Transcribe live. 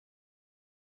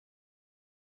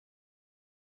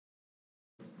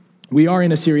We are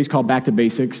in a series called Back to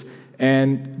Basics,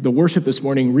 and the worship this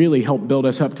morning really helped build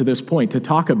us up to this point to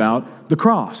talk about the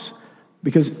cross,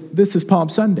 because this is Palm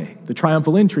Sunday, the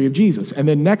triumphal entry of Jesus. And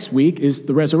then next week is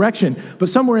the resurrection. But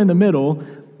somewhere in the middle,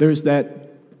 there's that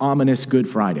ominous Good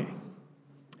Friday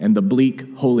and the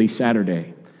bleak Holy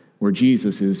Saturday where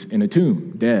Jesus is in a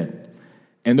tomb, dead.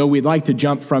 And though we'd like to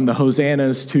jump from the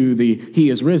hosannas to the he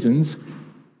is risens,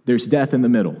 there's death in the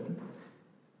middle.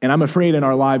 And I'm afraid in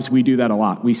our lives we do that a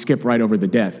lot. We skip right over the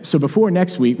death. So before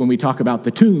next week, when we talk about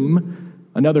the tomb,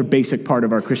 another basic part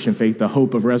of our Christian faith, the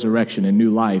hope of resurrection and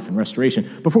new life and restoration,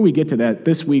 before we get to that,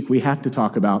 this week we have to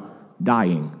talk about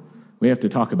dying. We have to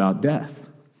talk about death.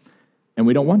 And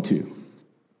we don't want to.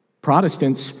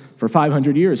 Protestants for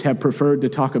 500 years have preferred to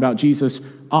talk about Jesus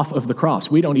off of the cross.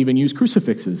 We don't even use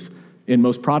crucifixes in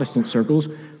most Protestant circles.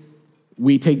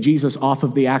 We take Jesus off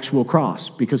of the actual cross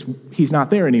because he's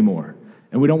not there anymore.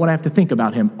 And we don't want to have to think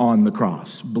about him on the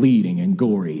cross, bleeding and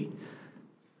gory.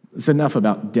 It's enough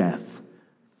about death.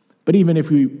 But even if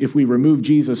we remove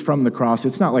Jesus from the cross,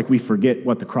 it's not like we forget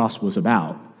what the cross was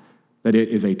about, that it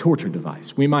is a torture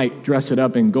device. We might dress it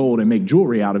up in gold and make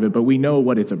jewelry out of it, but we know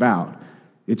what it's about.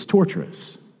 It's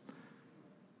torturous.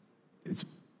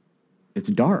 It's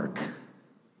dark.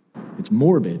 It's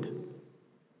morbid.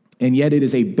 And yet it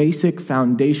is a basic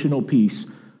foundational piece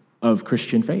of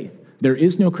Christian faith. There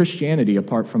is no Christianity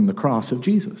apart from the cross of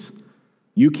Jesus.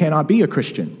 You cannot be a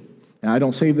Christian. And I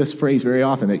don't say this phrase very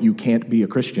often, that you can't be a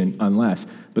Christian unless,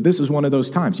 but this is one of those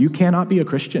times. You cannot be a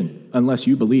Christian unless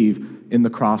you believe in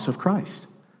the cross of Christ.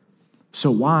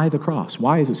 So why the cross?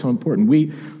 Why is it so important?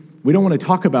 We don't want to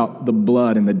talk about the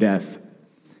blood and the death.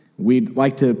 We'd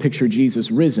like to picture Jesus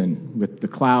risen with the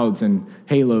clouds and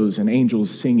halos and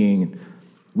angels singing.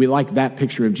 We like that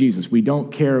picture of Jesus. We don't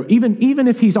care, even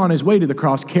if he's on his way to the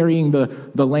cross carrying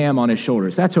the lamb on his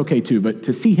shoulders, that's okay too, but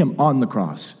to see him on the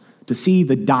cross, to see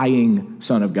the dying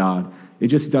Son of God, it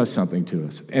just does something to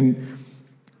us. And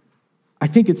I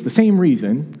think it's the same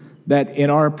reason that in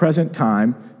our present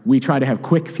time, we try to have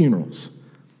quick funerals,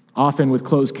 often with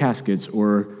closed caskets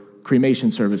or cremation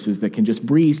services that can just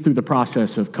breeze through the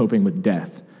process of coping with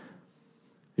death.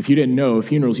 If you didn't know,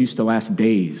 funerals used to last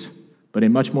days. But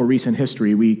in much more recent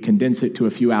history, we condense it to a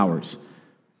few hours,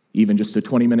 even just a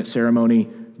 20-minute ceremony,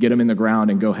 get them in the ground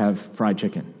and go have fried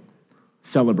chicken.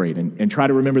 Celebrate and try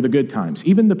to remember the good times.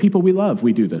 Even the people we love,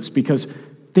 we do this because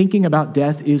thinking about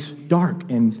death is dark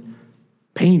and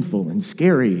painful and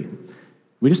scary.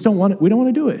 We don't want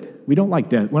to do it. We don't like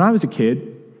death. When I was a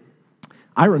kid,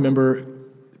 I remember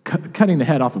cutting the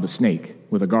head off of a snake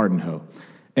with a garden hoe.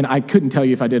 And I couldn't tell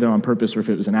you if I did it on purpose or if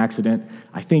it was an accident.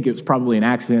 I think it was probably an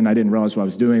accident. I didn't realize what I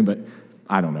was doing, but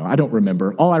I don't know. I don't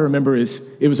remember. All I remember is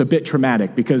it was a bit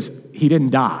traumatic because he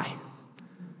didn't die.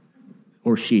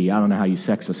 Or she. I don't know how you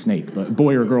sex a snake, but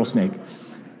boy or girl snake.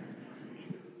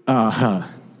 I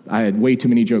had way too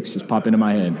many jokes just pop into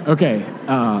my head. Okay.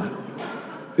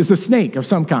 It's a snake of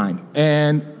some kind.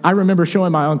 And I remember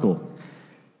showing my uncle.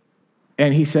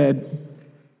 And he said,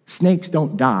 snakes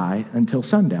don't die until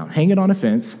sundown. Hang it on a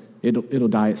fence, it'll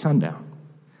die at sundown.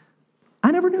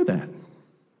 I never knew that.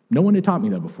 No one had taught me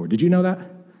that before. Did you know that?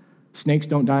 Snakes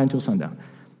don't die until sundown.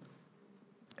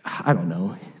 I don't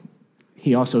know.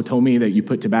 He also told me that you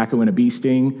put tobacco in a bee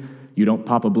sting, you don't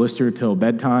pop a blister till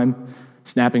bedtime,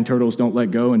 snapping turtles don't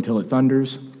let go until it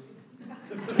thunders.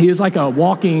 He is like a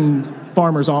walking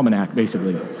farmer's almanac,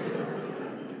 basically.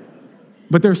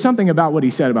 But there's something about what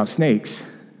he said about snakes.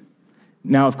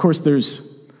 Now, of course, there's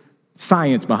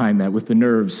science behind that with the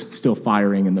nerves still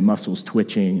firing and the muscles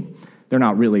twitching. They're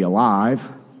not really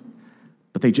alive,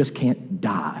 but they just can't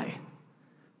die.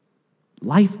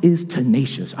 Life is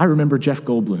tenacious. I remember Jeff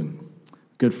Goldblum, a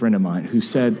good friend of mine, who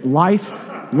said, life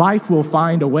will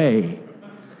find a way.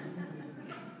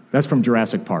 That's from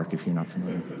Jurassic Park, if you're not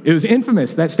familiar. It was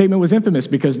infamous. That statement was infamous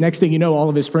because next thing you know, all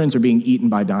of his friends are being eaten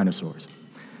by dinosaurs.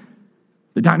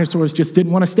 The dinosaurs just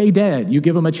didn't want to stay dead. You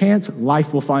give them a chance,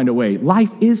 life will find a way.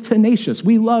 Life is tenacious.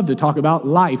 We love to talk about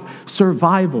life,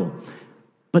 survival,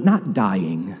 but not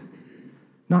dying,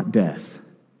 not death.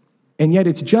 And yet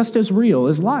it's just as real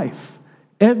as life.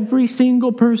 Every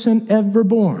single person ever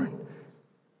born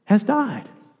has died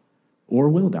or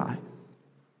will die.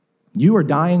 You are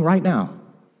dying right now.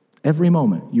 Every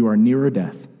moment you are nearer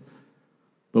death.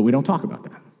 But we don't talk about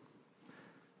that.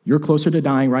 You're closer to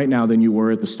dying right now than you were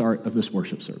at the start of this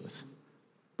worship service.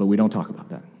 But we don't talk about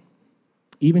that.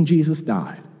 Even Jesus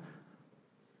died.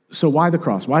 So why the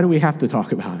cross? Why do we have to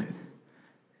talk about it?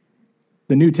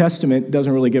 The New Testament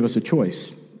doesn't really give us a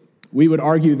choice. We would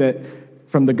argue that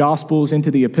from the Gospels into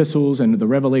the epistles and the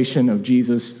revelation of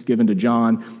Jesus given to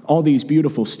John, all these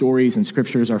beautiful stories and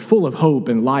scriptures are full of hope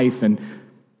and life, and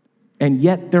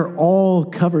yet they're all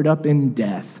covered up in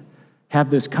death, have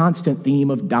this constant theme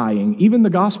of dying. Even the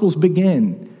Gospels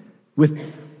begin with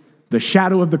the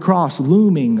shadow of the cross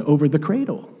looming over the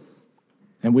cradle,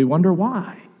 and we wonder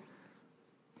why.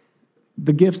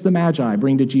 The gifts the Magi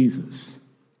bring to Jesus,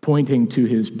 pointing to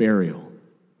his burial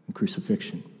and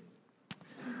crucifixion.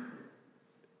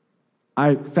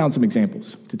 I found some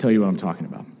examples to tell you what I'm talking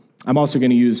about. I'm also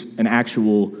going to use an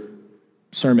actual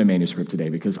sermon manuscript today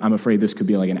because I'm afraid this could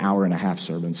be like an hour and a half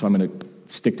sermon, so I'm going to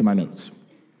stick to my notes.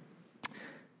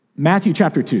 Matthew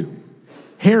chapter 2.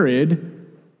 Herod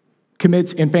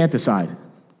commits infanticide.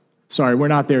 Sorry, we're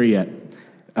not there yet.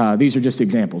 These are just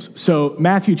examples. So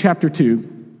Matthew chapter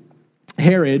 2,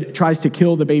 Herod tries to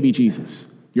kill the baby Jesus.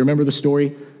 You remember the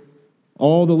story?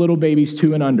 All the little babies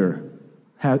 2 and under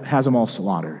has them all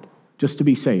slaughtered just to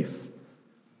be safe.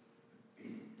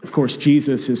 Of course,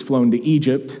 Jesus is flown to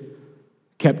Egypt,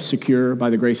 kept secure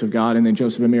by the grace of God, and then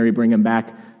Joseph and Mary bring him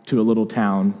back to a little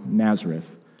town,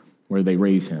 Nazareth, where they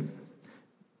raise him.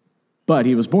 But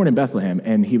he was born in Bethlehem,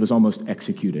 and he was almost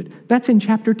executed. That's in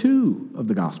chapter 2 of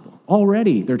the gospel.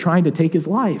 Already, they're trying to take his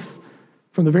life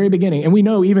from the very beginning. And we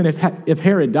know even if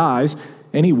Herod dies,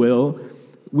 and he will,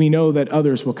 we know that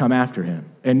others will come after him.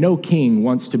 And no king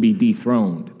wants to be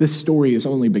dethroned. This story is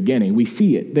only beginning. We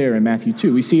see it there in Matthew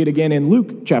 2. We see it again in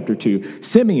Luke chapter 2.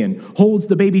 Simeon holds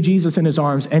the baby Jesus in his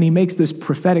arms, and he makes this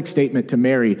prophetic statement to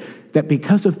Mary that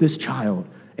because of this child,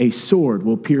 a sword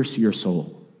will pierce your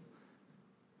soul.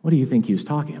 What do you think he was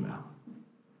talking about?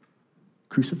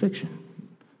 Crucifixion.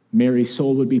 Mary's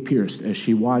soul would be pierced as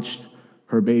she watched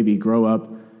her baby grow up,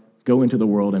 go into the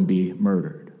world, and be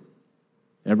murdered.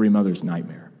 Every mother's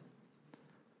nightmare.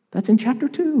 That's in chapter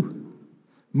 2.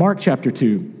 Mark chapter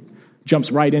 2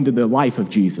 jumps right into the life of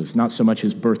Jesus, not so much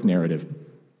his birth narrative.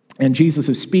 And Jesus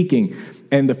is speaking,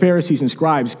 and the Pharisees and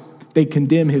scribes, they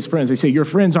condemn his friends. They say, your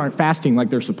friends aren't fasting like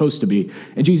they're supposed to be.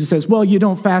 And Jesus says, well, you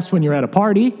don't fast when you're at a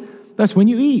party. That's when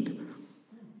you eat.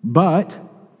 But,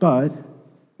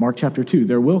 Mark chapter 2,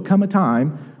 there will come a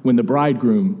time when the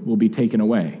bridegroom will be taken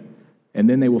away, and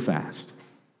then they will fast.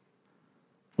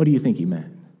 What do you think he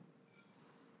meant?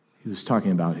 He was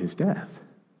talking about his death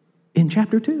in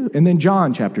chapter 2. And then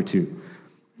John chapter 2,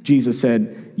 Jesus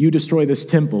said, you destroy this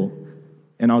temple,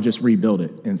 and I'll just rebuild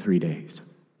it in 3 days.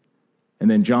 And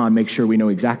then John makes sure we know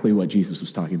exactly what Jesus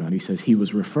was talking about. He says he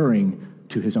was referring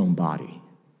to his own body.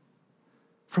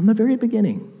 From the very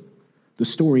beginning, the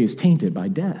story is tainted by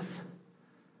death.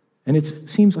 And it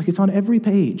seems like it's on every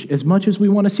page. As much as we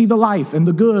want to see the life and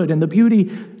the good and the beauty,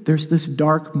 there's this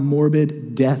dark,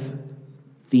 morbid death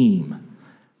theme.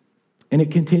 And it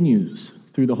continues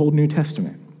through the whole New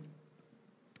Testament.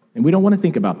 And we don't want to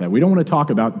think about that. We don't want to talk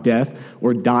about death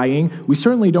or dying. We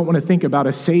certainly don't want to think about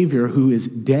a Savior who is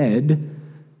dead,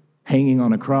 hanging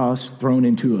on a cross, thrown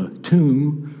into a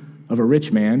tomb of a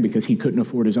rich man because he couldn't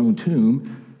afford his own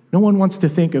tomb. No one wants to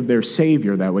think of their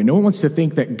Savior that way. No one wants to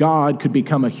think that God could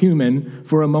become a human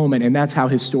for a moment, and that's how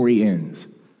his story ends.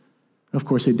 Of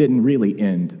course, it didn't really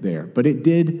end there, but it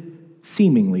did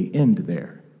seemingly end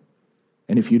there.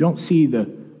 And if you don't see the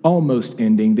almost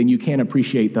ending, then you can't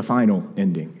appreciate the final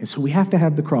ending. And so we have to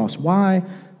have the cross. Why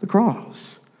the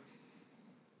cross?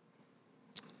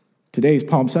 Today's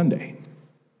Palm Sunday.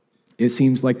 It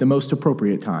seems like the most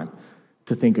appropriate time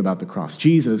to think about the cross.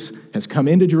 Jesus has come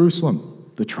into Jerusalem.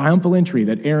 The triumphal entry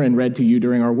that Aaron read to you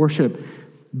during our worship,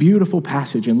 beautiful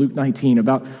passage in Luke 19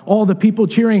 about all the people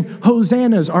cheering,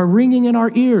 Hosannas are ringing in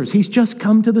our ears. He's just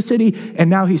come to the city, and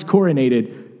now he's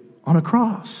coronated on a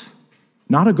cross.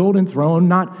 Not a golden throne,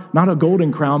 not a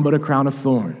golden crown, but a crown of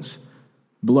thorns.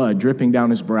 Blood dripping down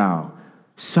his brow,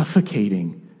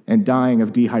 suffocating and dying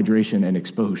of dehydration and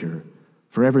exposure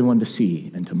for everyone to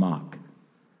see and to mock.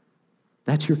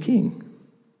 That's your king.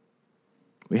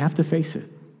 We have to face it.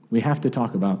 We have to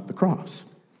talk about the cross.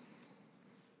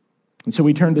 And so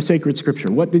we turn to sacred scripture.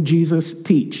 What did Jesus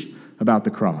teach about the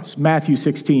cross? Matthew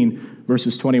 16,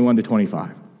 verses 21 to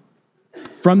 25.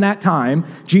 From that time,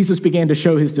 Jesus began to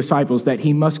show his disciples that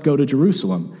he must go to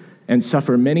Jerusalem and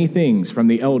suffer many things from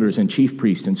the elders and chief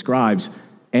priests and scribes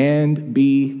and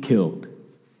be killed,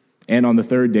 and on the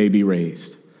third day be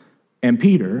raised. And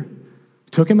Peter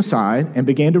took him aside and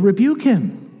began to rebuke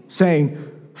him, saying,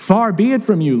 far be it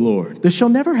from you, Lord. This shall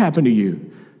never happen to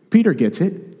you. Peter gets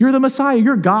it. You're the Messiah.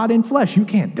 You're God in flesh. You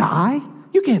can't die.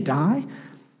 You can't die.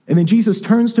 And then Jesus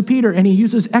turns to Peter and he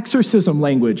uses exorcism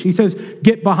language. He says,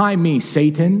 get behind me,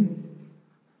 Satan.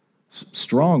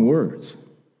 Strong words.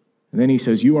 And then he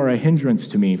says, you are a hindrance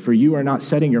to me, for you are not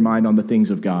setting your mind on the things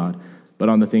of God, but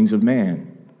on the things of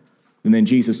man. And then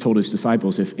Jesus told his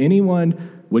disciples, if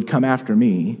anyone would come after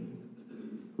me,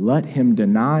 let him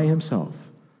deny himself,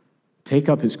 take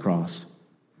up his cross,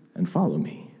 and follow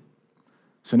me.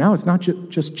 So now it's not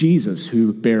just Jesus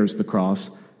who bears the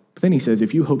cross, but then he says,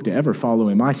 if you hope to ever follow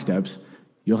in my steps,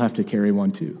 you'll have to carry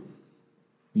one too.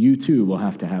 You too will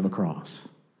have to have a cross.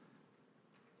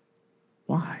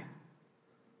 Why?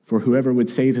 For whoever would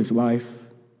save his life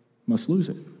must lose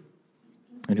it.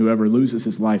 And whoever loses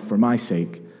his life for my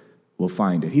sake will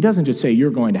find it. He doesn't just say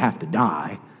you're going to have to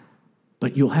die,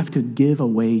 but you'll have to give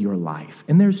away your life.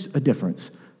 And there's a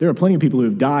difference. There are plenty of people who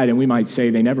have died, and we might say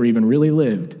they never even really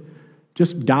lived.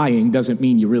 Just dying doesn't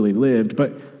mean you really lived,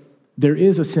 but there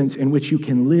is a sense in which you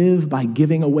can live by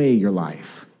giving away your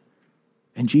life.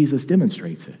 And Jesus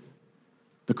demonstrates it.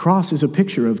 The cross is a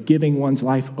picture of giving one's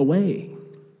life away.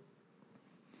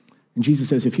 And Jesus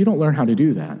says, if you don't learn how to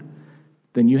do that,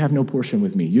 then you have no portion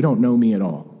with me. You don't know me at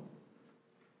all.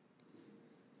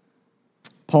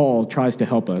 Paul tries to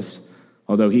help us,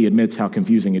 although he admits how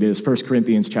confusing it is. 1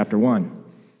 Corinthians chapter 1.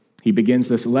 He begins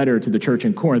this letter to the church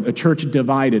in Corinth, a church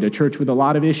divided, a church with a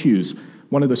lot of issues,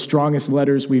 one of the strongest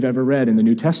letters we've ever read in the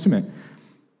New Testament.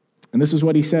 And this is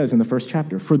what he says in the first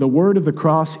chapter. For the word of the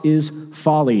cross is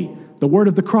folly. The word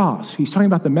of the cross. He's talking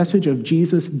about the message of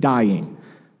Jesus dying,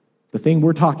 the thing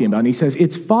we're talking about. And he says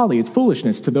it's folly, it's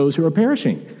foolishness to those who are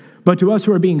perishing. But to us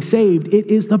who are being saved, it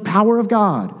is the power of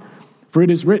God. For it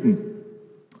is written,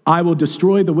 I will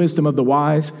destroy the wisdom of the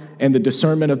wise, and the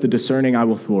discernment of the discerning I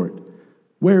will thwart.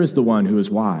 Where is the one who is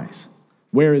wise?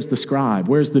 Where is the scribe?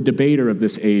 Where is the debater of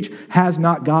this age? Has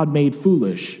not God made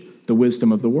foolish the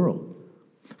wisdom of the world?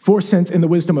 For since in the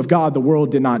wisdom of God, the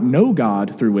world did not know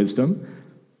God through wisdom,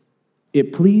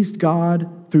 it pleased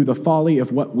God through the folly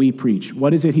of what we preach.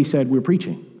 What is it he said we're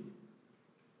preaching?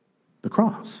 The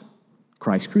cross,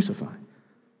 Christ crucified.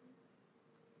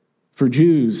 For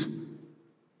Jews,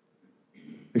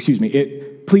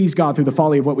 it pleased God through the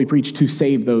folly of what we preach to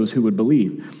save those who would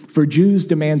believe. For Jews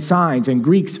demand signs and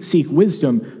Greeks seek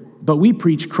wisdom, but we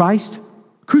preach Christ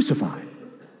crucified,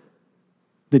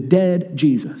 the dead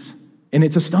Jesus. And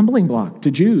it's a stumbling block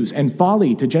to Jews and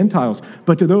folly to Gentiles.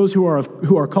 But to those who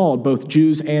are called, both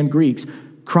Jews and Greeks,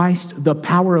 Christ, the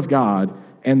power of God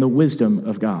and the wisdom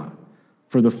of God.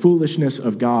 For the foolishness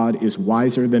of God is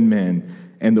wiser than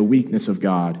men, and the weakness of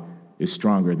God is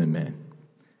stronger than men.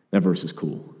 That verse is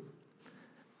cool.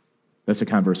 That's the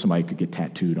kind of verse somebody could get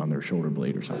tattooed on their shoulder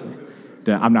blade or something.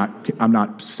 I'm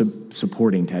not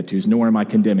supporting tattoos, nor am I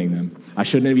condemning them. I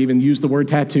shouldn't have even used the word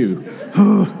tattoo.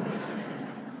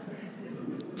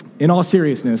 In all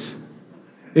seriousness,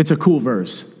 it's a cool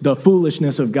verse. The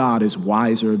foolishness of God is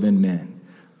wiser than men.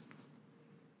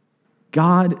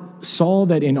 God saw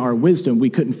that in our wisdom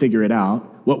we couldn't figure it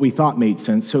out, what we thought made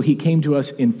sense, so he came to us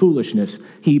in foolishness.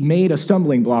 He made a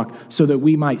stumbling block so that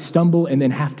we might stumble and then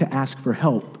have to ask for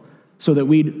help, so that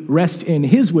we'd rest in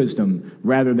his wisdom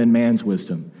rather than man's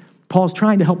wisdom. Paul's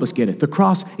trying to help us get it. The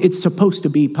cross, it's supposed to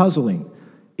be puzzling.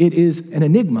 It is an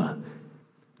enigma.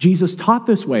 Jesus taught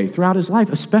this way throughout his life,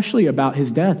 especially about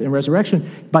his death and resurrection,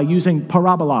 by using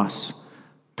parabolos.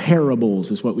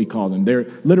 Parables is what we call them. They're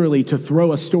literally to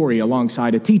throw a story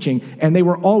alongside a teaching, and they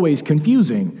were always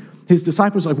confusing. His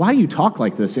disciples were like, why do you talk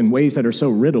like this in ways that are so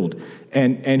riddled?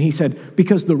 And he said,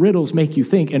 because the riddles make you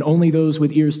think, and only those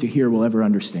with ears to hear will ever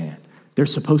understand. They're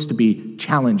supposed to be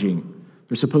challenging.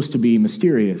 They're supposed to be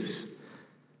mysterious.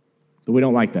 But we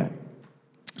don't like that.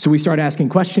 So we start asking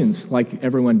questions like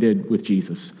everyone did with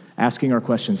Jesus, asking our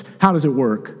questions. How does it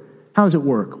work? How does it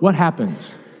work? What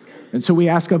happens? And so we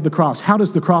ask of the cross, how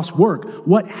does the cross work?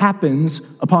 What happens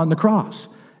upon the cross?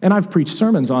 And I've preached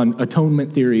sermons on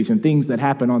atonement theories and things that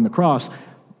happen on the cross.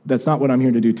 That's not what I'm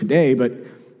here to do today, but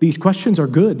these questions are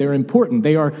good. They're important.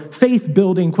 They are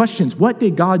faith-building questions. What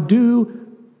did God do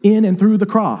in and through the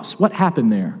cross? What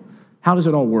happened there? How does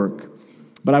it all work?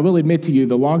 But I will admit to you,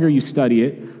 the longer you study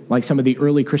it, like some of the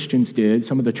early Christians did,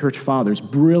 some of the church fathers,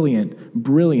 brilliant,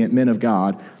 brilliant men of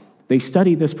God, they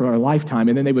studied this for a lifetime,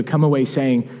 and then they would come away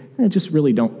saying, I just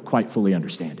really don't quite fully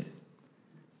understand it.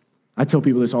 I tell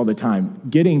people this all the time.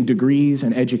 Getting degrees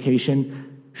and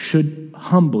education should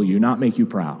humble you, not make you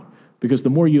proud. Because the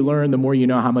more you learn, the more you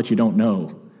know how much you don't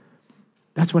know.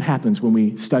 That's what happens when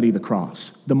we study the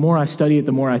cross. The more I study it,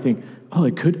 the more I think, oh,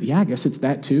 it could, yeah, I guess it's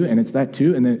that too, and it's that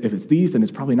too, and then if it's these, then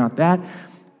it's probably not that.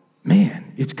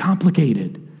 Man, it's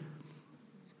complicated.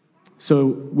 So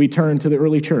we turn to the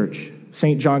early church.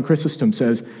 St. John Chrysostom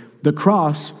says, the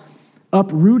cross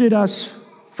uprooted us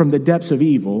from the depths of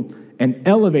evil and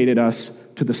elevated us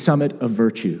to the summit of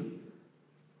virtue.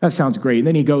 That sounds great. And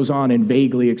then he goes on and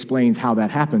vaguely explains how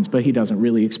that happens, but he doesn't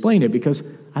really explain it because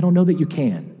I don't know that you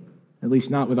can, at least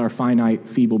not with our finite,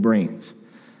 feeble brains.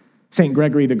 St.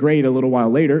 Gregory the Great, a little while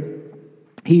later,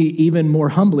 he even more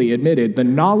humbly admitted the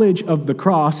knowledge of the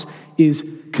cross is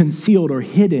concealed or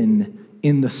hidden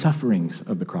in the sufferings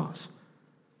of the cross.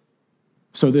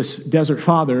 So this desert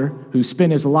father who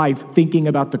spent his life thinking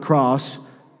about the cross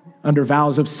under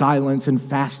vows of silence and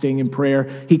fasting and prayer,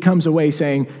 he comes away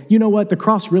saying, you know what, the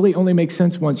cross really only makes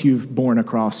sense once you've borne a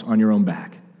cross on your own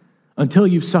back. Until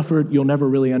you've suffered, you'll never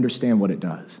really understand what it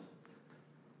does.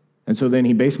 And so then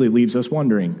he basically leaves us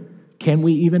wondering, can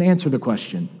we even answer the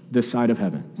question this side of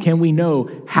heaven? Can we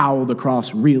know how the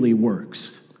cross really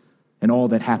works and all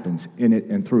that happens in it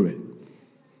and through it?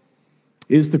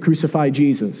 Is the crucified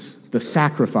Jesus the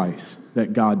sacrifice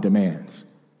that God demands?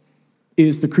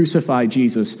 Is the crucified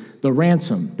Jesus the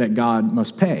ransom that God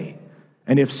must pay?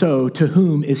 And if so, to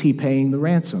whom is he paying the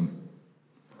ransom?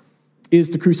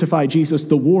 Is the crucified Jesus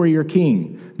the warrior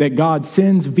king that God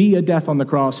sends via death on the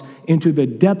cross into the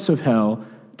depths of hell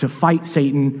to fight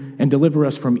Satan and deliver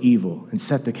us from evil and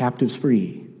set the captives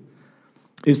free?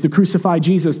 Is the crucified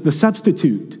Jesus the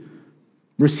substitute,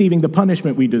 receiving the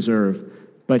punishment we deserve,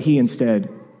 but he instead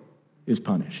is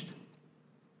punished?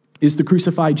 Is the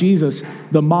crucified Jesus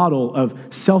the model of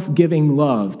self-giving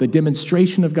love, the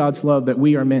demonstration of God's love that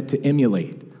we are meant to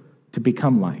emulate, to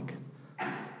become like?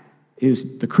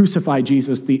 Is the crucified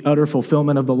Jesus the utter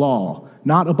fulfillment of the law,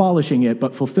 not abolishing it,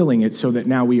 but fulfilling it so that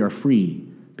now we are free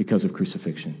because of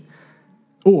crucifixion?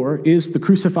 Or is the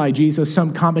crucified Jesus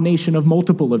some combination of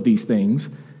multiple of these things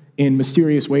in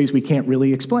mysterious ways we can't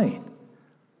really explain?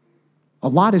 A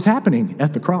lot is happening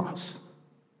at the cross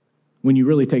when you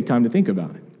really take time to think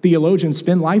about it. Theologians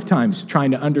spend lifetimes trying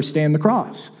to understand the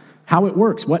cross, how it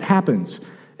works, what happens.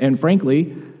 And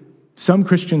frankly, some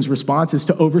Christians' response is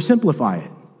to oversimplify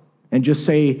it and just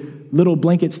say little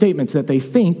blanket statements that they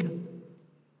think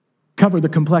cover the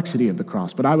complexity of the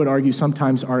cross. But I would argue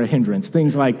sometimes are a hindrance.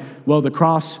 Things like, well, the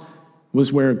cross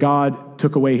was where God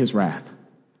took away his wrath.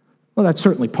 Well, that's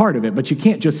certainly part of it, but you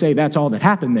can't just say that's all that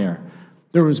happened there.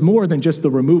 There was more than just the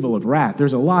removal of wrath.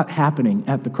 There's a lot happening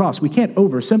at the cross. We can't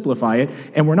oversimplify it,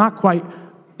 and we're not quite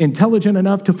intelligent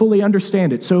enough to fully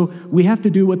understand it. So we have to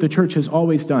do what the church has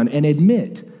always done and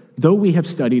admit, though we have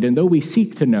studied and though we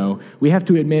seek to know, we have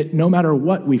to admit, no matter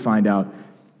what we find out,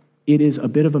 it is a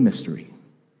bit of a mystery,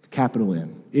 capital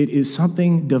M. It is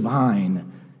something divine,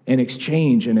 an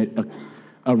exchange and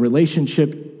a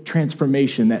relationship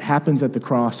transformation that happens at the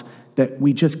cross that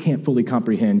we just can't fully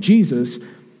comprehend. Jesus,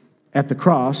 at the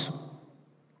cross,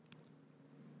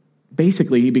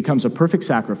 basically, he becomes a perfect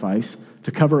sacrifice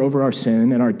to cover over our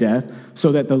sin and our death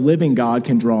so that the living God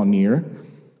can draw near.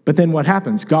 But then what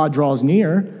happens? God draws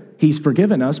near, he's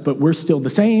forgiven us, but we're still the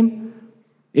same.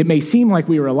 It may seem like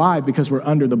we were alive because we're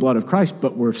under the blood of Christ,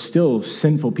 but we're still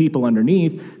sinful people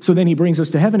underneath. So then he brings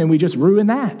us to heaven and we just ruin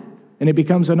that. And it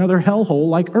becomes another hellhole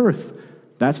like earth.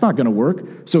 That's not going to work.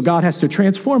 So God has to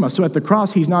transform us. So at the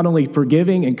cross, he's not only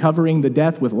forgiving and covering the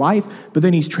death with life, but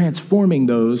then he's transforming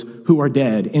those who are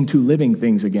dead into living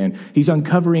things again. He's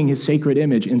uncovering his sacred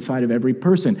image inside of every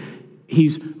person.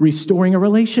 He's restoring a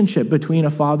relationship between a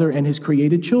father and his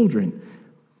created children.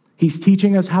 He's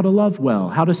teaching us how to love well,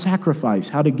 how to sacrifice,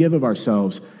 how to give of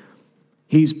ourselves.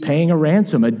 He's paying a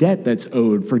ransom, a debt that's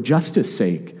owed for justice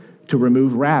sake, to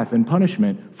remove wrath and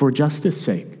punishment for justice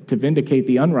sake, to vindicate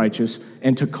the unrighteous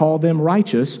and to call them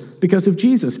righteous because of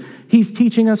Jesus. He's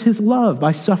teaching us his love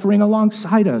by suffering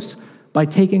alongside us, by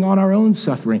taking on our own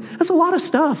suffering. That's a lot of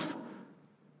stuff.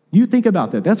 You think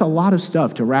about that. That's a lot of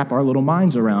stuff to wrap our little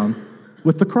minds around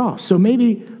with the cross. So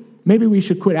maybe we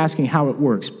should quit asking how it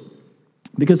works.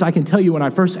 Because I can tell you when I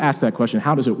first asked that question,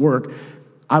 how does it work?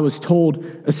 I was told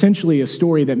essentially a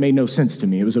story that made no sense to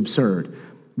me. It was absurd.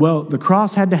 Well, the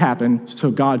cross had to happen so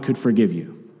God could forgive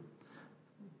you.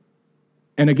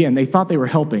 And again, they thought they were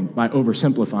helping by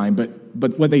oversimplifying,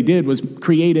 but what they did was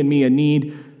create in me a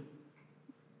need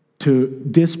to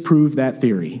disprove that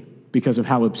theory because of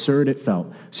how absurd it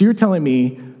felt. So you're telling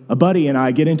me a buddy and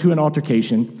I get into an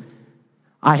altercation.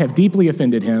 I have deeply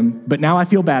offended him, but now I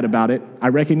feel bad about it. I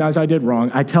recognize I did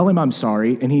wrong. I tell him I'm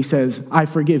sorry, and he says, I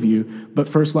forgive you, but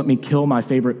first let me kill my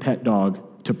favorite pet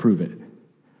dog to prove it.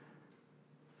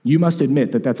 You must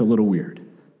admit that that's a little weird,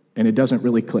 and it doesn't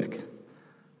really click.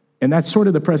 And that's sort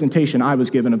of the presentation I was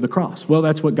given of the cross. Well,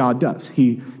 that's what God does.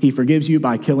 He forgives you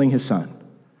by killing his son.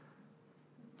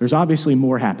 There's obviously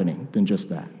more happening than just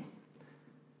that.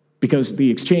 Because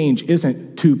the exchange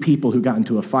isn't two people who got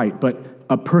into a fight, but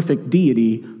a perfect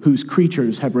deity whose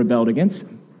creatures have rebelled against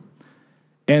him.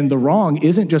 And the wrong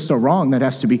isn't just a wrong that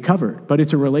has to be covered, but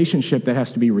it's a relationship that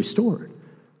has to be restored.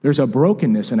 There's a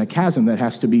brokenness and a chasm that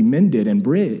has to be mended and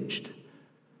bridged.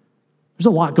 There's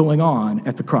a lot going on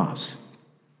at the cross.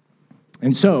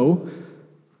 And so,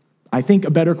 I think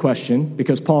a better question,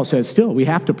 because Paul says, still, we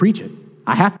have to preach it.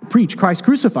 I have to preach Christ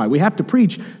crucified. We have to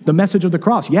preach the message of the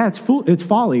cross. Yeah, it's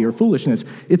folly or foolishness.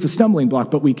 It's a stumbling block,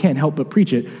 but we can't help but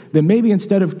preach it. Then maybe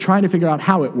instead of trying to figure out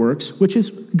how it works, which is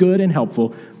good and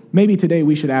helpful, maybe today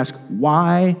we should ask,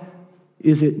 why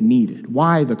is it needed?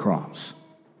 Why the cross?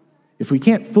 If we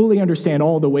can't fully understand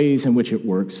all the ways in which it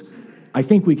works, I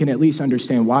think we can at least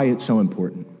understand why it's so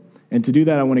important. And to do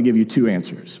that, I want to give you two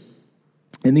answers.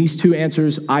 And these two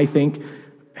answers, I think,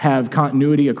 have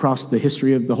continuity across the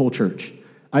history of the whole church.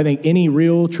 I think any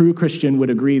real, true Christian would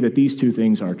agree that these two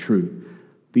things are true,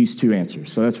 these two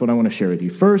answers. So that's what I want to share with you.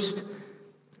 First,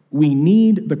 we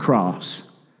need the cross.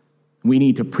 We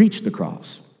need to preach the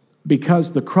cross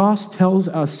because the cross tells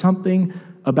us something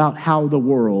about how the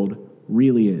world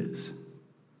really is.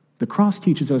 The cross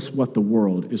teaches us what the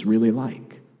world is really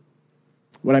like.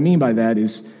 What I mean by that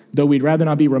is, though we'd rather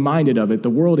not be reminded of it, the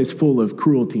world is full of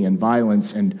cruelty and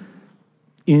violence and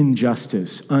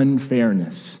injustice,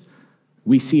 unfairness.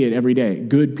 We see it every day.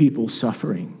 Good people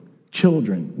suffering,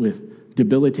 children with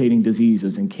debilitating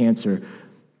diseases and cancer,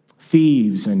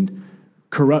 thieves and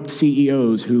corrupt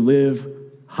CEOs who live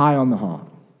high on the hog,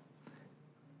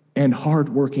 and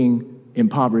hardworking,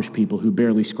 impoverished people who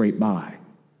barely scrape by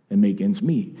and make ends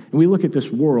meet. And we look at this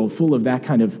world full of that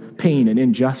kind of pain and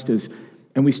injustice,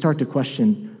 and we start to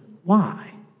question,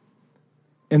 why?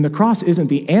 And the cross isn't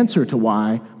the answer to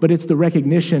why, but it's the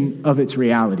recognition of its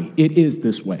reality. It is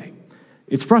this way.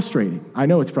 It's frustrating. I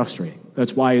know it's frustrating.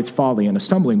 That's why it's folly and a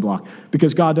stumbling block,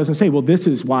 because God doesn't say, well, this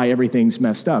is why everything's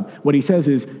messed up. What he says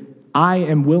is, I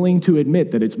am willing to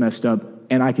admit that it's messed up,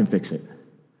 and I can fix it.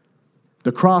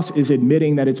 The cross is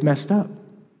admitting that it's messed up.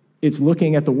 It's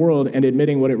looking at the world and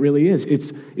admitting what it really is.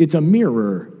 It's a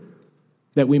mirror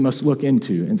that we must look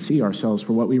into and see ourselves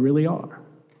for what we really are.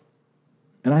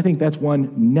 And I think that's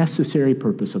one necessary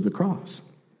purpose of the cross.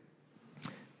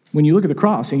 When you look at the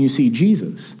cross and you see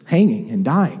Jesus hanging and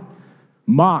dying,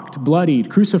 mocked, bloodied,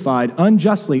 crucified,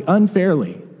 unjustly,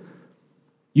 unfairly,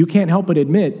 you can't help but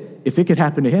admit, if it could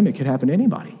happen to him, it could happen to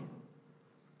anybody.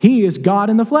 He is God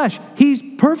in the flesh. He's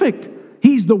perfect.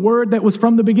 He's the Word that was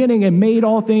from the beginning and made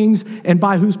all things, and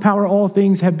by whose power all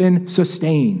things have been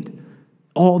sustained.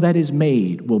 All that is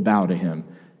made will bow to him,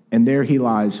 and there he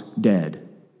lies dead.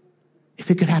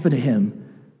 If it could happen to him,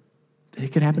 then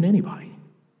it could happen to anybody.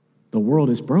 The world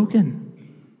is broken.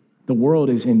 The world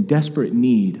is in desperate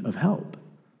need of help.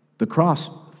 The cross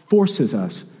forces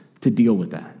us to deal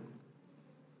with that.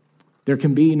 There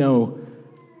can be no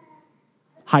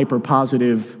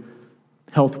hyper-positive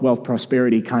health, wealth,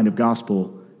 prosperity kind of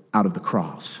gospel out of the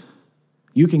cross.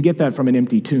 You can get that from an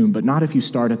empty tomb, but not if you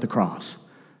start at the cross,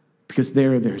 because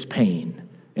there's pain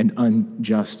and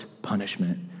unjust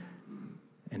punishment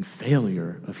and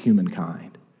failure of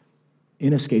humankind,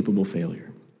 inescapable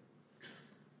failure.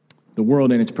 The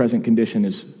world in its present condition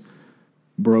is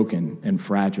broken and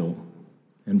fragile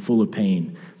and full of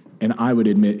pain, and I would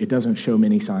admit it doesn't show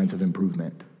many signs of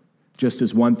improvement. Just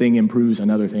as one thing improves,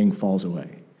 another thing falls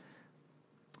away.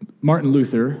 Martin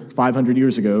Luther, 500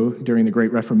 years ago, during the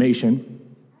Great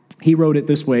Reformation, he wrote it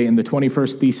this way in the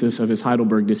 21st thesis of his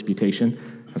Heidelberg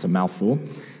Disputation. That's a mouthful.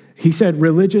 He said,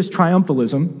 religious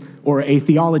triumphalism, or a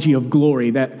theology of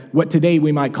glory, that what today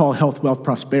we might call health, wealth,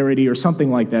 prosperity, or something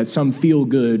like that, some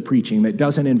feel-good preaching that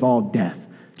doesn't involve death.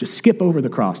 Just skip over the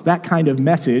cross. That kind of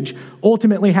message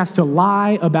ultimately has to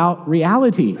lie about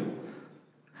reality,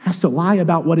 has to lie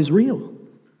about what is real.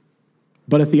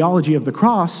 But a theology of the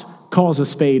cross calls a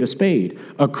spade a spade.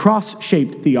 A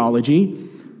cross-shaped theology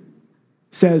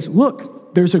says,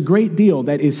 look, there's a great deal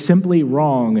that is simply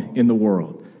wrong in the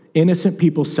world. Innocent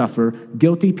people suffer,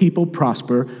 guilty people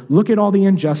prosper. Look at all the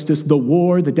injustice, the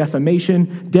war, the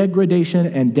defamation, degradation,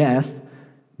 and death.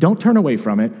 Don't turn away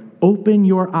from it. Open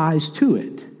your eyes to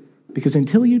it, because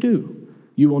until you do,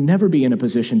 you will never be in a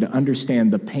position to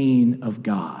understand the pain of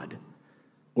God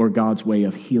or God's way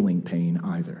of healing pain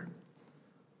either.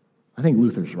 I think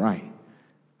Luther's right.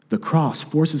 The cross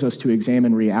forces us to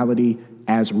examine reality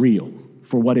as real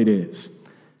for what it is.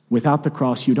 Without the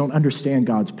cross, you don't understand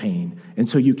God's pain, and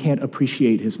so you can't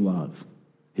appreciate his love,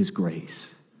 his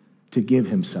grace, to give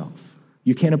himself.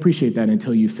 You can't appreciate that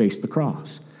until you face the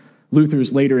cross.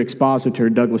 Luther's later expositor,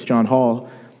 Douglas John Hall,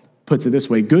 puts it this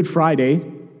way: Good Friday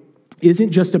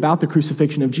isn't just about the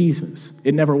crucifixion of Jesus.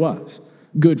 It never was.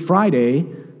 Good Friday,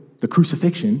 the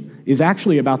crucifixion, is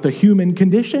actually about the human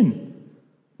condition.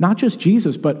 Not just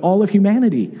Jesus, but all of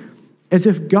humanity. As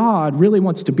if God really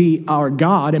wants to be our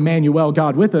God, Emmanuel,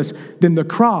 God with us, then the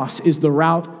cross is the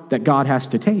route that God has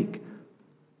to take.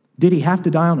 Did he have to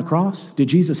die on a cross? Did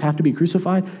Jesus have to be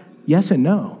crucified? Yes and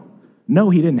no. No,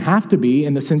 he didn't have to be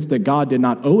in the sense that God did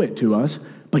not owe it to us.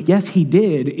 But yes, he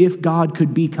did if God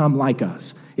could become like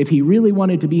us. If he really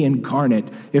wanted to be incarnate,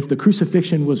 if the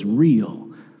crucifixion was real,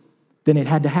 then it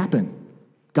had to happen.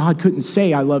 God couldn't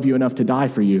say, I love you enough to die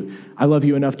for you. I love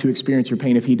you enough to experience your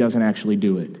pain if he doesn't actually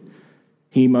do it.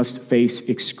 He must face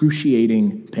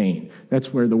excruciating pain.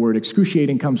 That's where the word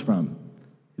excruciating comes from.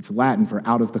 It's Latin for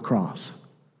out of the cross.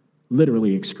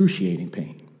 Literally excruciating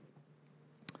pain.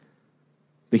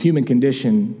 The human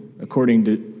condition,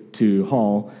 according to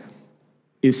Hall,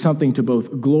 is something to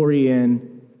both glory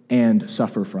in and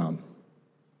suffer from.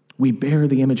 We bear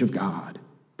the image of God.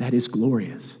 That is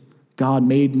glorious. God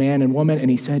made man and woman, and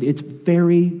he said, it's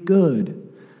very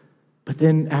good. But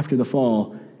then after the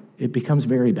fall, it becomes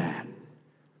very bad.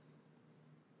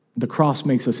 The cross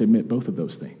makes us admit both of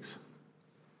those things.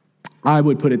 I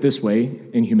would put it this way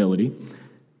in humility.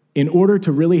 In order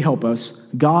to really help us,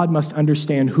 God must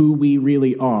understand who we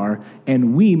really are,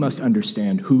 and we must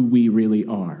understand who we really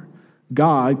are.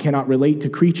 God cannot relate to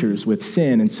creatures with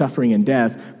sin and suffering and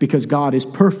death because God is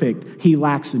perfect. He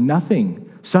lacks nothing.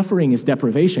 Suffering is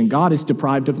deprivation. God is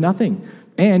deprived of nothing.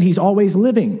 And he's always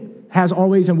living, has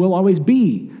always and will always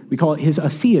be. We call it his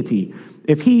aseity.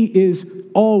 If he is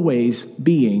always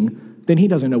being, then he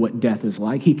doesn't know what death is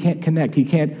like. He can't connect. He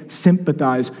can't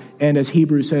sympathize. And as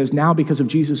Hebrews says, now because of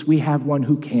Jesus, we have one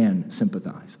who can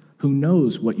sympathize, who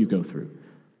knows what you go through.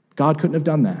 God couldn't have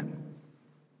done that.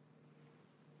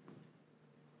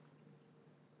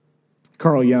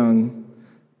 Carl Jung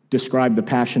described the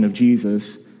passion of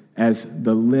Jesus as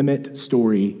the limit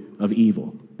story of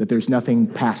evil, that there's nothing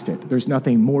past it. There's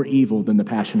nothing more evil than the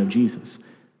passion of Jesus.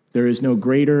 There is no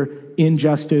greater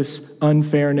injustice,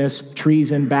 unfairness,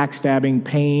 treason, backstabbing,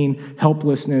 pain,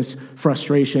 helplessness,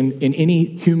 frustration in any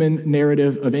human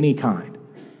narrative of any kind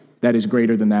that is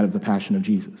greater than that of the passion of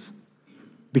Jesus.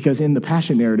 Because in the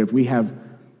passion narrative, we have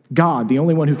God, the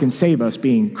only one who can save us,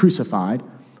 being crucified.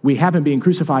 We have him being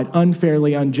crucified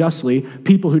unfairly, unjustly,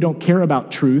 people who don't care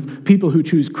about truth, people who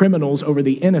choose criminals over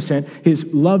the innocent,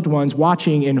 his loved ones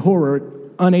watching in horror,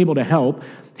 unable to help,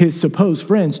 his supposed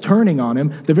friends turning on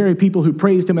him, the very people who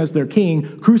praised him as their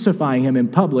king, crucifying him in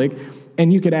public,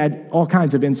 and you could add all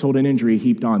kinds of insult and injury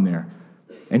heaped on there.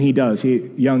 And he does.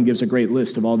 Jung gives a great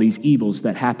list of all these evils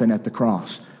that happen at the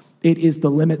cross. It is the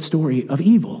limit story of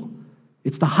evil.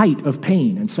 It's the height of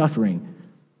pain and suffering.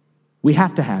 We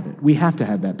have to have it. We have to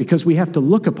have that because we have to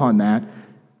look upon that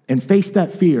and face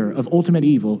that fear of ultimate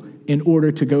evil in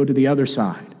order to go to the other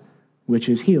side, which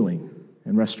is healing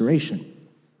and restoration.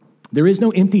 There is no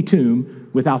empty tomb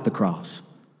without the cross.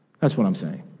 That's what I'm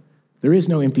saying. There is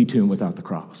no empty tomb without the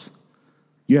cross.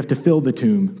 You have to fill the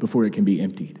tomb before it can be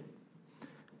emptied.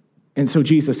 And so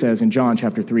Jesus says in John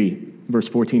chapter 3, verse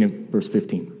 14 and verse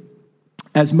 15,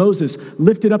 as Moses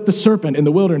lifted up the serpent in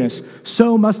the wilderness,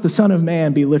 so must the Son of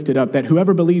Man be lifted up, that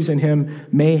whoever believes in him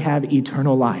may have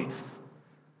eternal life.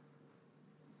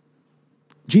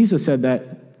 Jesus said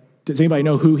that. Does anybody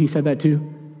know who he said that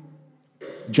to?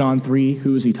 John 3,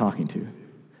 who is he talking to?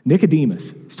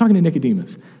 Nicodemus. He's talking to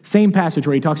Nicodemus. Same passage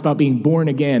where he talks about being born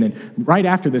again. And right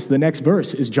after this, the next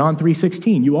verse is John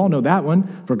 3:16. You all know that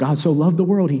one. For God so loved the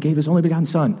world, he gave his only begotten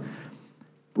Son.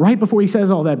 Right before he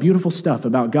says all that beautiful stuff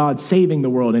about God saving the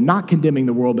world and not condemning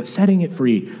the world, but setting it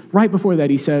free, right before that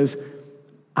he says,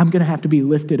 I'm going to have to be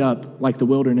lifted up like the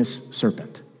wilderness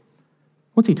serpent.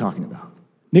 What's he talking about?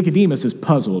 Nicodemus is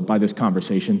puzzled by this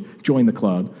conversation. Join the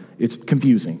club. It's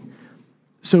confusing.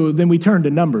 So then we turn to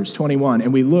Numbers 21,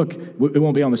 and we look, it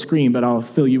won't be on the screen, but I'll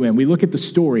fill you in. We look at the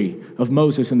story of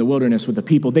Moses in the wilderness with the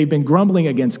people. They've been grumbling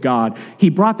against God. He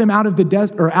brought them out of the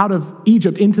desert, or out of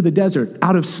Egypt into the desert,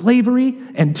 out of slavery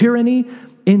and tyranny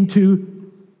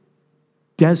into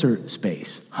desert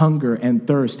space, hunger and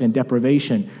thirst and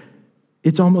deprivation.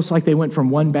 It's almost like they went from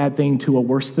one bad thing to a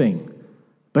worse thing.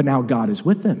 But now God is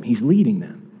with them. He's leading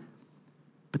them.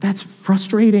 But that's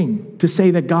frustrating to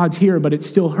say that God's here, but it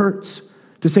still hurts.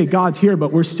 To say God's here,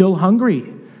 but we're still hungry.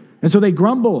 And so they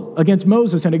grumble against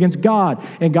Moses and against God.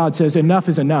 And God says, enough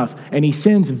is enough. And he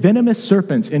sends venomous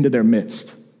serpents into their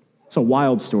midst. It's a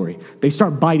wild story. They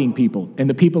start biting people, and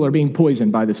the people are being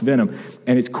poisoned by this venom.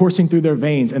 And it's coursing through their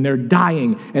veins, and they're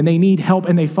dying, and they need help.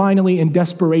 And they finally, in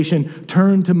desperation,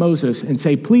 turn to Moses and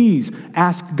say, please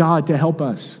ask God to help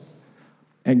us.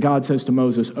 And God says to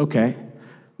Moses, okay,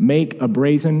 make a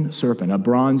brazen serpent, a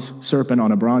bronze serpent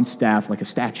on a bronze staff, like a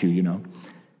statue,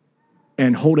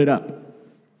 and hold it up.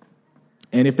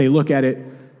 And if they look at it,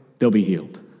 they'll be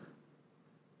healed.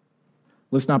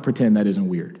 Let's not pretend that isn't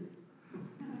weird.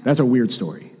 That's a weird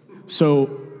story.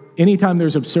 So anytime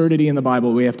there's absurdity in the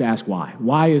Bible, we have to ask why.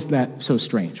 Why is that so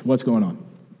strange? What's going on?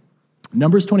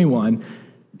 Numbers 21,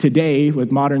 today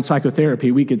with modern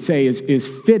psychotherapy, we could say is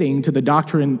fitting to the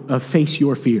doctrine of face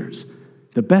your fears.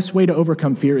 The best way to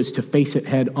overcome fear is to face it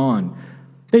head on.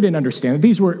 They didn't understand.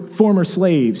 These were former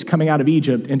slaves coming out of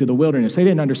Egypt into the wilderness. They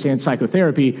didn't understand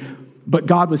psychotherapy, but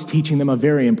God was teaching them a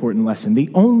very important lesson. The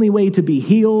only way to be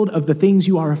healed of the things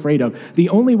you are afraid of, the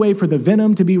only way for the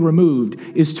venom to be removed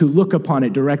is to look upon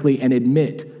it directly and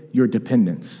admit your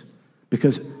dependence.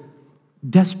 Because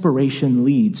desperation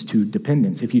leads to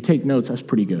dependence. If you take notes, that's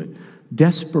pretty good.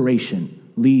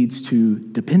 Desperation leads to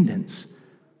dependence.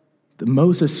 The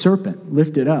Moses serpent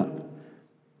lifted up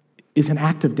is an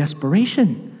act of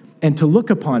desperation, and to look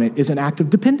upon it is an act of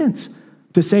dependence.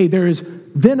 To say there is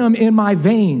venom in my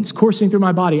veins coursing through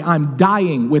my body, I'm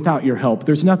dying without your help.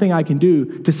 There's nothing I can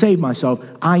do to save myself.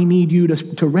 I need you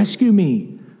to rescue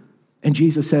me. And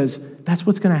Jesus says, that's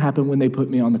what's going to happen when they put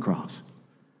me on the cross.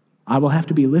 I will have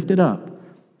to be lifted up,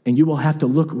 and you will have to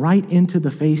look right into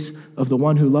the face of the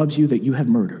one who loves you that you have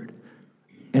murdered.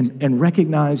 And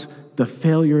recognize the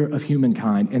failure of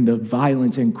humankind and the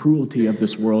violence and cruelty of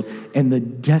this world and the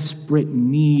desperate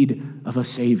need of a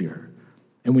Savior.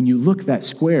 And when you look that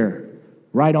square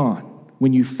right on,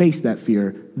 when you face that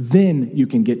fear, then you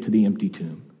can get to the empty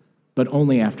tomb, but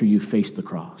only after you face the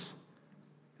cross.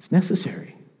 It's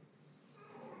necessary.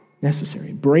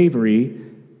 Necessary. Bravery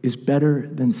is better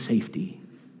than safety.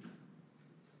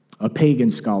 A pagan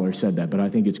scholar said that, but I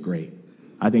think it's great.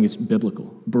 I think it's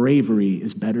biblical. Bravery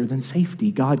is better than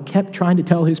safety. God kept trying to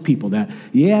tell his people that,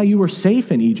 yeah, you were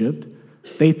safe in Egypt.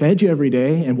 They fed you every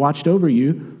day and watched over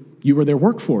you. You were their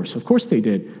workforce. Of course they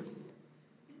did.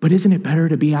 But isn't it better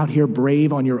to be out here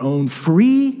brave on your own,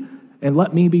 free, and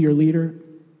let me be your leader?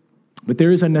 But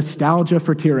there is a nostalgia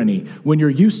for tyranny. When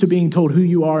you're used to being told who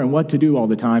you are and what to do all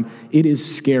the time, it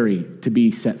is scary to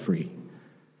be set free.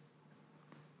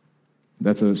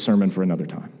 That's a sermon for another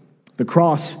time. The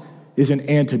cross is an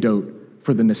antidote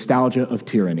for the nostalgia of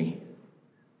tyranny.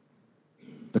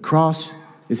 The cross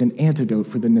is an antidote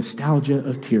for the nostalgia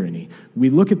of tyranny. We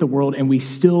look at the world and we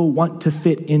still want to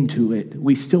fit into it.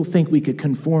 We still think we could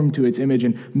conform to its image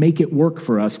and make it work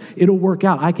for us. It'll work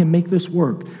out. I can make this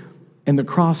work. And the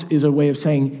cross is a way of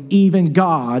saying, even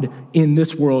God in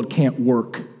this world can't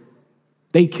work.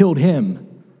 They killed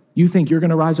him. You think you're going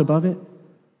to rise above it?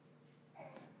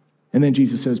 And then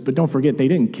Jesus says, but don't forget, they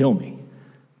didn't kill me.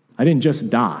 I didn't just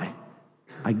die.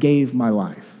 I gave my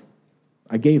life.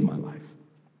 I gave my life.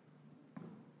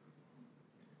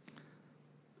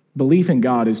 Belief in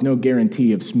God is no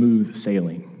guarantee of smooth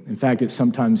sailing. In fact, it's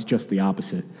sometimes just the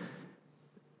opposite.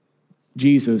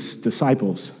 Jesus'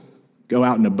 disciples go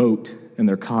out in a boat and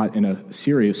they're caught in a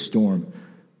serious storm.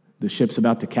 The ship's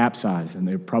about to capsize and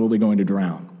they're probably going to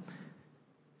drown.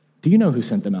 Do you know who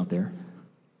sent them out there?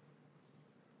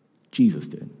 Jesus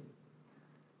did.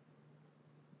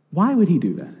 Why would he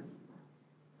do that?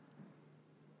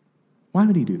 Why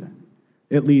would he do that?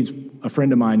 It leads a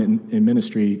friend of mine in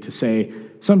ministry to say,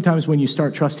 sometimes when you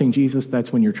start trusting Jesus,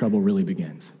 that's when your trouble really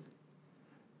begins.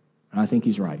 And I think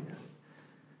he's right.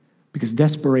 Because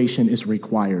desperation is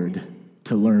required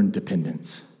to learn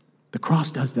dependence. The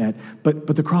cross does that, but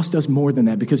the cross does more than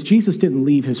that, because Jesus didn't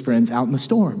leave his friends out in the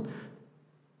storm.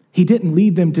 He didn't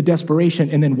lead them to desperation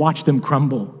and then watch them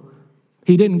crumble.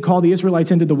 He didn't call the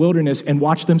Israelites into the wilderness and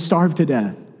watch them starve to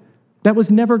death. That was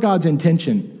never God's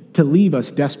intention, to leave us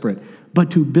desperate,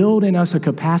 but to build in us a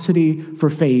capacity for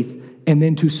faith and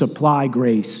then to supply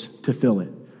grace to fill it.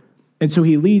 And so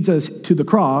he leads us to the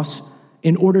cross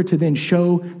in order to then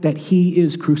show that he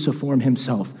is cruciform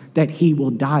himself, that he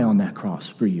will die on that cross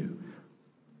for you.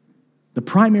 The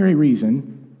primary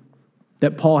reason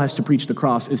that Paul has to preach the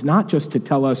cross is not just to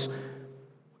tell us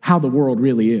how the world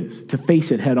really is, to face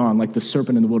it head on like the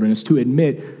serpent in the wilderness, to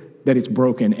admit that it's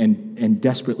broken and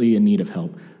desperately in need of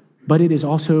help. But it is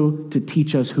also to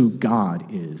teach us who God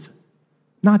is,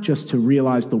 not just to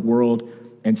realize the world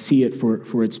and see it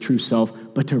for its true self,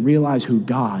 but to realize who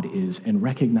God is and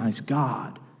recognize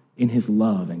God in his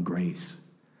love and grace.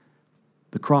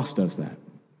 The cross does that.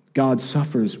 God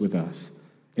suffers with us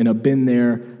in a been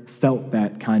there, felt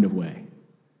that kind of way.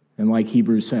 And like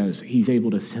Hebrews says, he's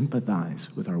able to sympathize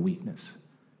with our weakness.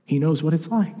 He knows what it's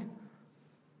like.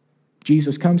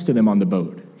 Jesus comes to them on the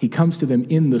boat. He comes to them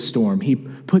in the storm. He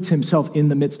puts himself in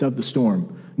the midst of the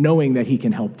storm, knowing that he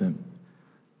can help them.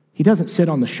 He doesn't sit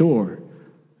on the shore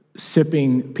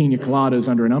sipping pina coladas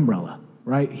under an umbrella,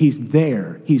 right? He's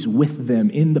there. He's with them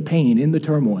in the pain, in the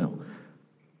turmoil.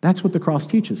 That's what the cross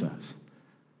teaches us.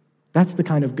 That's the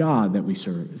kind of God that we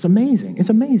serve. It's amazing. It's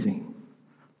amazing.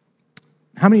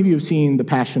 How many of you have seen The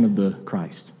Passion of the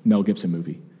Christ, Mel Gibson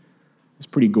movie? It's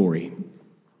pretty gory.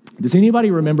 Does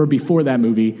anybody remember before that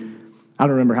movie, I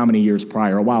don't remember how many years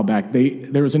prior, a while back,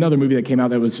 there was another movie that came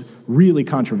out that was really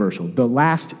controversial, The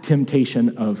Last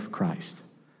Temptation of Christ.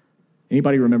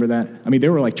 Anybody remember that? I mean,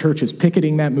 there were like churches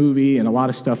picketing that movie and a lot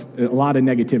of stuff, a lot of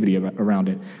negativity around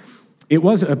it. It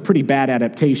was a pretty bad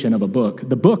adaptation of a book.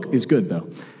 The book is good, though.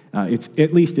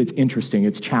 At least it's interesting,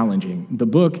 it's challenging. The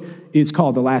book is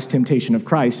called The Last Temptation of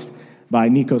Christ by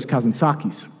Nikos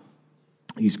Kazantzakis.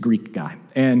 He's a Greek guy.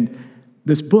 And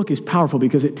this book is powerful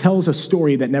because it tells a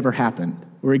story that never happened,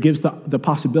 or it gives the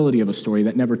possibility of a story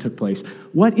that never took place.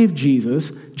 What if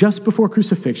Jesus, just before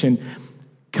crucifixion,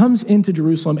 comes into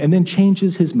Jerusalem and then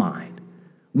changes his mind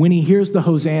when he hears the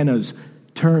hosannas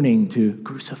turning to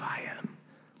crucify him?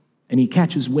 And he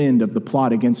catches wind of the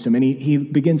plot against him, and he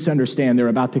begins to understand they're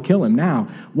about to kill him. Now,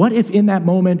 what if in that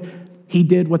moment he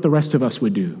did what the rest of us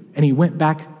would do, and he went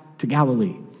back to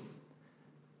Galilee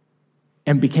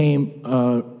and became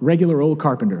a regular old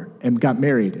carpenter and got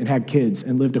married and had kids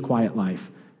and lived a quiet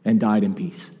life and died in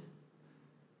peace?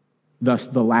 Thus,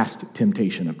 the last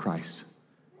temptation of Christ,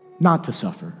 not to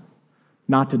suffer,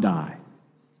 not to die.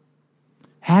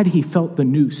 Had he felt the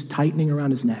noose tightening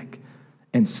around his neck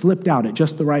and slipped out at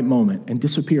just the right moment and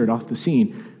disappeared off the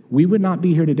scene, we would not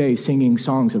be here today singing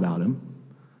songs about him.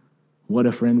 What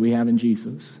a friend we have in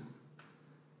Jesus.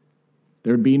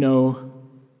 There'd be no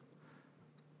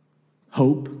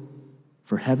hope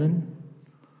for heaven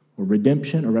or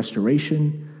redemption or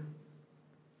restoration.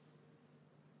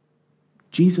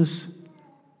 Jesus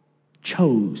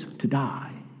chose to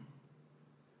die.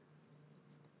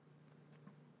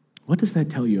 What does that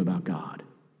tell you about God?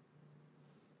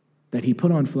 That he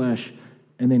put on flesh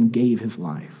and then gave his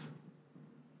life.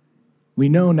 We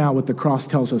know now what the cross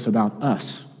tells us about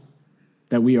us,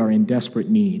 that we are in desperate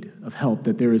need of help,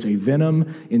 that there is a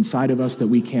venom inside of us that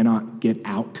we cannot get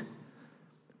out.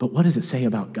 But what does it say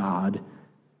about God?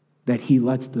 That he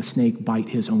lets the snake bite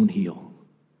his own heel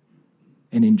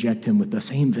and inject him with the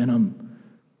same venom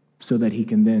so that he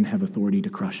can then have authority to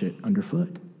crush it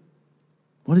underfoot.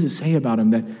 What does it say about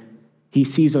him? That he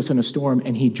sees us in a storm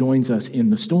and he joins us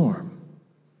in the storm.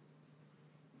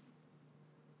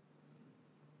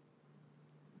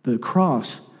 The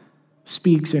cross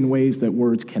speaks in ways that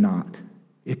words cannot.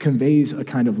 It conveys a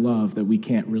kind of love that we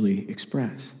can't really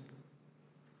express.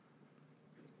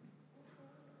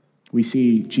 We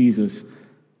see Jesus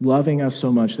loving us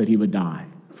so much that he would die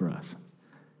for us.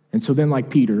 And so then, like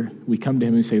Peter, we come to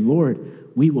him and say, Lord,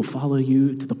 we will follow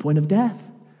you to the point of death.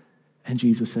 And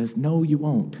Jesus says, no, you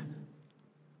won't.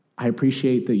 I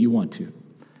appreciate that you want to,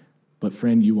 but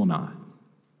friend, you will not.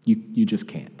 You just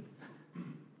can't.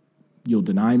 You'll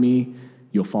deny me,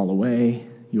 you'll fall away,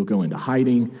 you'll go into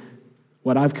hiding.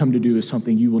 What I've come to do is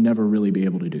something you will never really be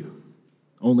able to do.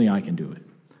 Only I can do it.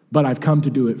 But I've come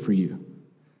to do it for you.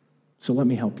 So let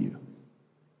me help you.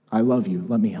 I love you,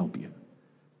 let me help you.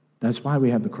 That's why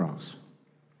we have the cross.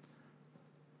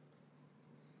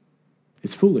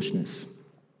 It's foolishness.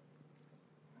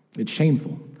 It's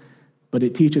shameful. But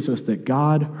it teaches us that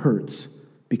God hurts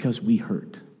because we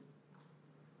hurt.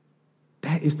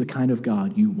 That is the kind of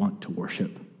God you want to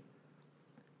worship.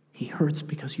 He hurts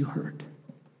because you hurt.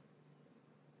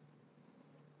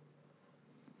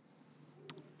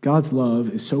 God's love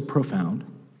is so profound.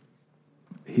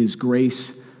 His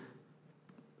grace,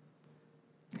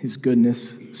 his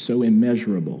goodness, so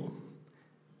immeasurable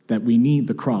that we need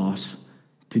the cross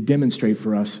to demonstrate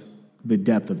for us the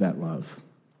depth of that love,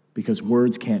 because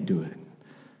words can't do it.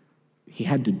 He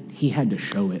had to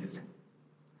show it.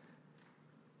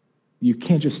 You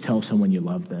can't just tell someone you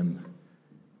love them.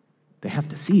 They have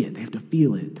to see it. They have to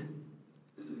feel it.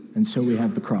 And so we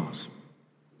have the cross.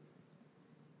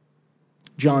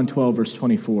 John 12, verse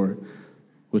 24,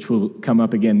 which will come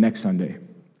up again next Sunday.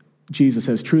 Jesus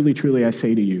says, truly, truly, I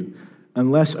say to you,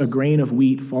 unless a grain of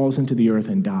wheat falls into the earth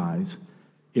and dies,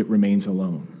 it remains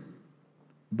alone.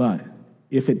 But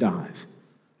if it dies,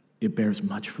 it bears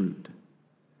much fruit.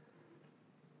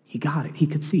 He got it. He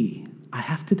could see, I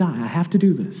have to die. I have to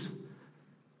do this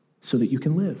so that you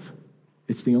can live.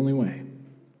 It's the only way.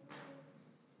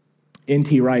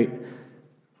 N.T. Wright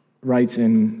writes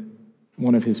in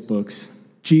one of his books,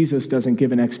 Jesus doesn't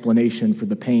give an explanation for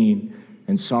the pain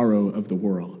and sorrow of the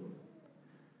world.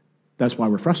 That's why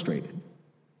we're frustrated.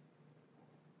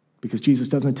 Because Jesus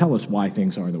doesn't tell us why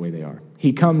things are the way they are.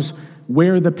 He comes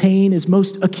where the pain is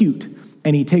most acute,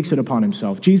 and he takes it upon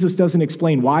himself. Jesus doesn't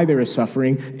explain why there is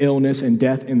suffering, illness, and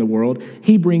death in the world.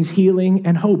 He brings healing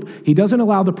and hope. He doesn't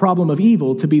allow the problem of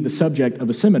evil to be the subject of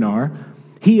a seminar.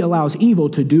 He allows evil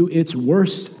to do its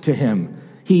worst to him.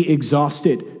 He exhausts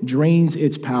it, drains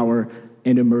its power,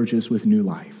 and emerges with new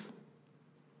life.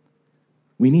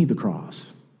 We need the cross.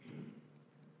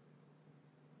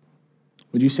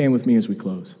 Would you stand with me as we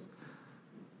close?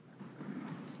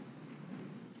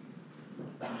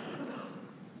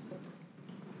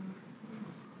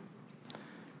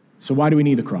 So why do we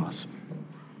need the cross?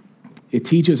 It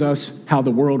teaches us how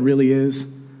the world really is,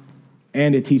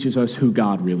 and it teaches us who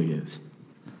God really is.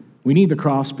 We need the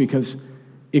cross because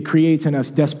it creates in us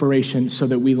desperation so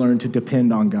that we learn to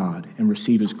depend on God and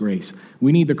receive his grace.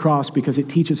 We need the cross because it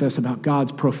teaches us about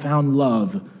God's profound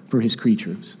love for his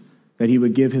creatures, that he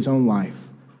would give his own life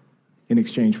in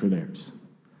exchange for theirs.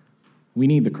 We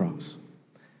need the cross.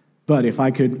 But if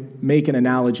I could make an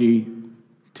analogy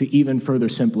to even further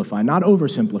simplify, not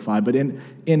oversimplify, but in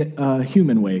a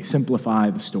human way, simplify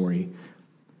the story,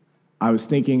 I was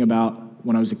thinking about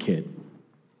when I was a kid,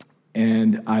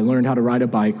 and I learned how to ride a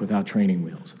bike without training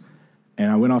wheels.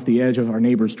 And I went off the edge of our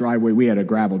neighbor's driveway. We had a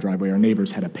gravel driveway. Our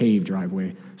neighbors had a paved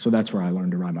driveway, so that's where I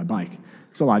learned to ride my bike.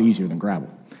 It's a lot easier than gravel.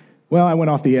 Well, I went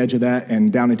off the edge of that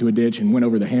and down into a ditch and went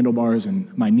over the handlebars,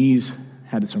 and my knees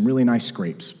had some really nice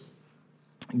scrapes.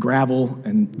 Gravel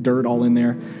and dirt all in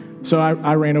there. So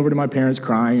I ran over to my parents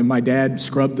crying, and my dad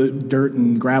scrubbed the dirt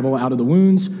and gravel out of the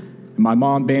wounds, and my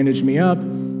mom bandaged me up,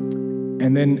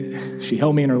 and then she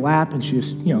held me in her lap, and she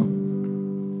just,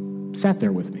 sat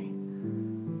there with me.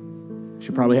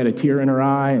 She probably had a tear in her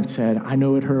eye and said, I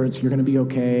know it hurts, you're going to be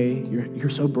okay, you're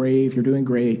so brave, you're doing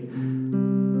great.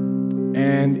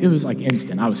 And it was like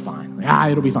instant, I was fine.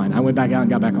 It'll be fine. I went back out and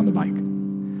got back on the bike.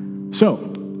 So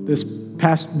this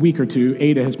past week or two,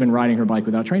 Ada has been riding her bike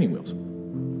without training wheels.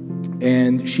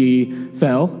 And she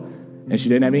fell, and she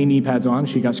didn't have any knee pads on.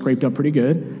 She got scraped up pretty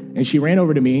good. And she ran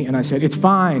over to me, and I said, it's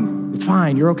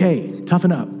fine, you're okay,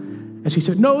 toughen up. And she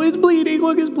said, no, it's bleeding,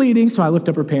 look, it's bleeding. So I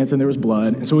lifted up her pants, and there was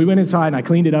blood. And so we went inside, and I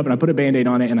cleaned it up, and I put a Band-Aid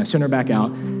on it, and I sent her back out.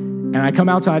 And I come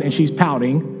outside, and she's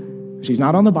pouting. She's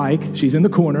not on the bike. She's in the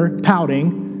corner,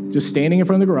 pouting, just standing in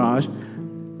front of the garage.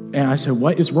 And I said,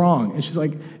 what is wrong? And she's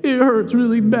like, it hurts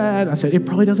really bad. I said, it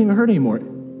probably doesn't even hurt anymore.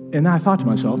 And then I thought to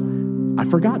myself, I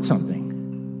forgot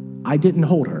something. I didn't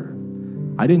hold her.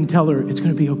 I didn't tell her, it's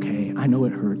going to be okay. I know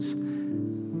it hurts.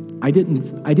 I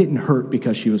didn't hurt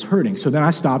because she was hurting. So then I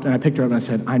stopped and I picked her up and I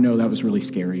said, I know that was really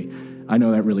scary. I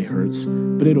know that really hurts,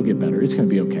 but it'll get better. It's going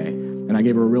to be okay. And I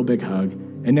gave her a real big hug.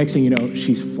 And next thing you know,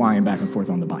 she's flying back and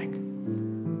forth on the bike.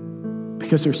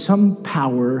 Because there's some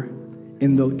power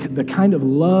in the kind of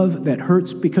love that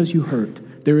hurts because you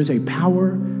hurt. There is a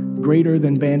power greater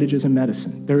than bandages and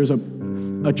medicine. There is a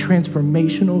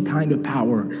transformational kind of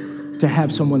power to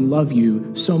have someone love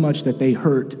you so much that they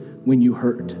hurt when you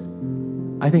hurt.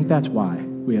 I think that's why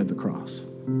we have the cross.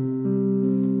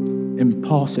 And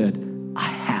Paul said, I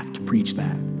have to preach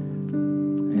that.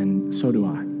 And so do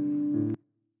I.